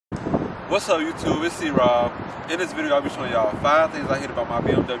What's up YouTube, it's C-Rob. In this video I'll be showing y'all 5 things I hate about my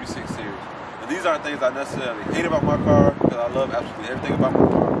BMW 6 Series. And these aren't things I necessarily hate about my car because I love absolutely everything about my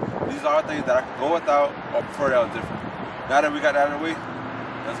car. These are things that I can go without or prefer that was different. Now that we got that out of the way,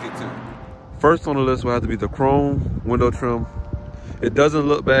 let's get to it. First on the list will have to be the chrome window trim. It doesn't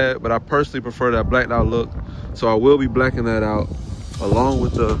look bad, but I personally prefer that blacked out look. So I will be blacking that out along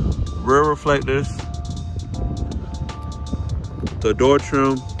with the rear reflectors, the door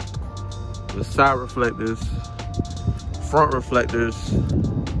trim, the side reflectors, front reflectors,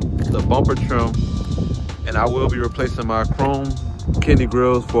 the bumper trim, and I will be replacing my chrome kidney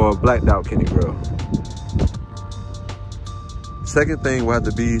grills for a blacked out kidney grill. Second thing will have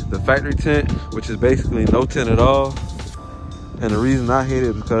to be the factory tint, which is basically no tint at all. And the reason I hate it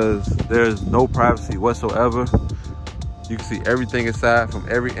is because there's no privacy whatsoever. You can see everything inside from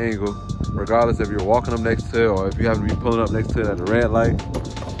every angle, regardless if you're walking up next to it or if you happen to be pulling up next to it at a red light.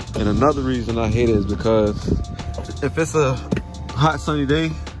 And another reason I hate it is because if it's a hot sunny day,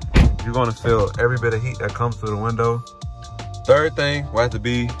 you're gonna feel every bit of heat that comes through the window. Third thing will have to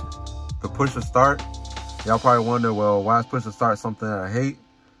be the push to start. Y'all probably wonder, well, why is push to start something that I hate?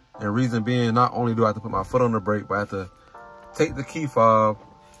 And reason being, not only do I have to put my foot on the brake, but I have to take the key fob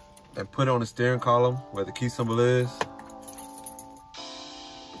and put it on the steering column where the key symbol is,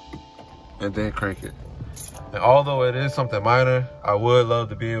 and then crank it. And although it is something minor, I would love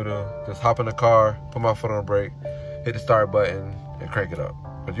to be able to just hop in the car, put my foot on the brake, hit the start button, and crank it up.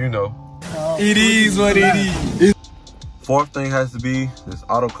 But you know, it is what it is. Fourth thing has to be this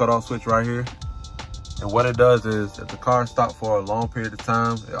auto cutoff switch right here. And what it does is, if the car stops for a long period of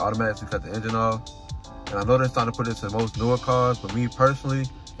time, it automatically cuts the engine off. And I know they're starting to put this in most newer cars, but me personally,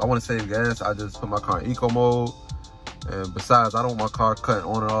 if I want to save gas, I just put my car in eco mode. And besides, I don't want my car cutting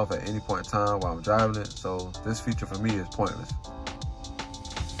on and off at any point in time while I'm driving it. So this feature for me is pointless.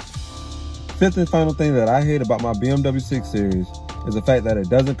 Fifth and final thing that I hate about my BMW 6 Series is the fact that it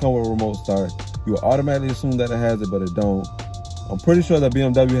doesn't come with a remote start. You will automatically assume that it has it, but it don't. I'm pretty sure that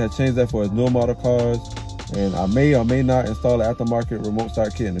BMW has changed that for its newer model cars, and I may or may not install an aftermarket remote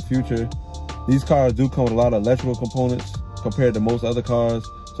start kit in the future. These cars do come with a lot of electrical components compared to most other cars,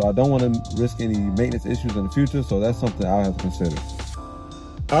 so I don't want to risk any maintenance issues in the future, so that's something I'll have to consider.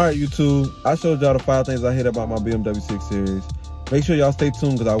 Alright YouTube, I showed y'all the 5 things I hate about my BMW 6 Series. Make sure y'all stay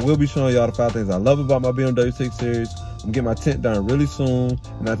tuned because I will be showing y'all the 5 things I love about my BMW 6 Series. I'm getting my tint done really soon,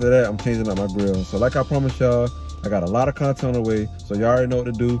 and after that I'm changing up my grill. So like I promised y'all, I got a lot of content on the way, so y'all already know what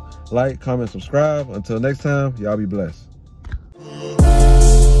to do. Like, comment, subscribe. Until next time, y'all be blessed.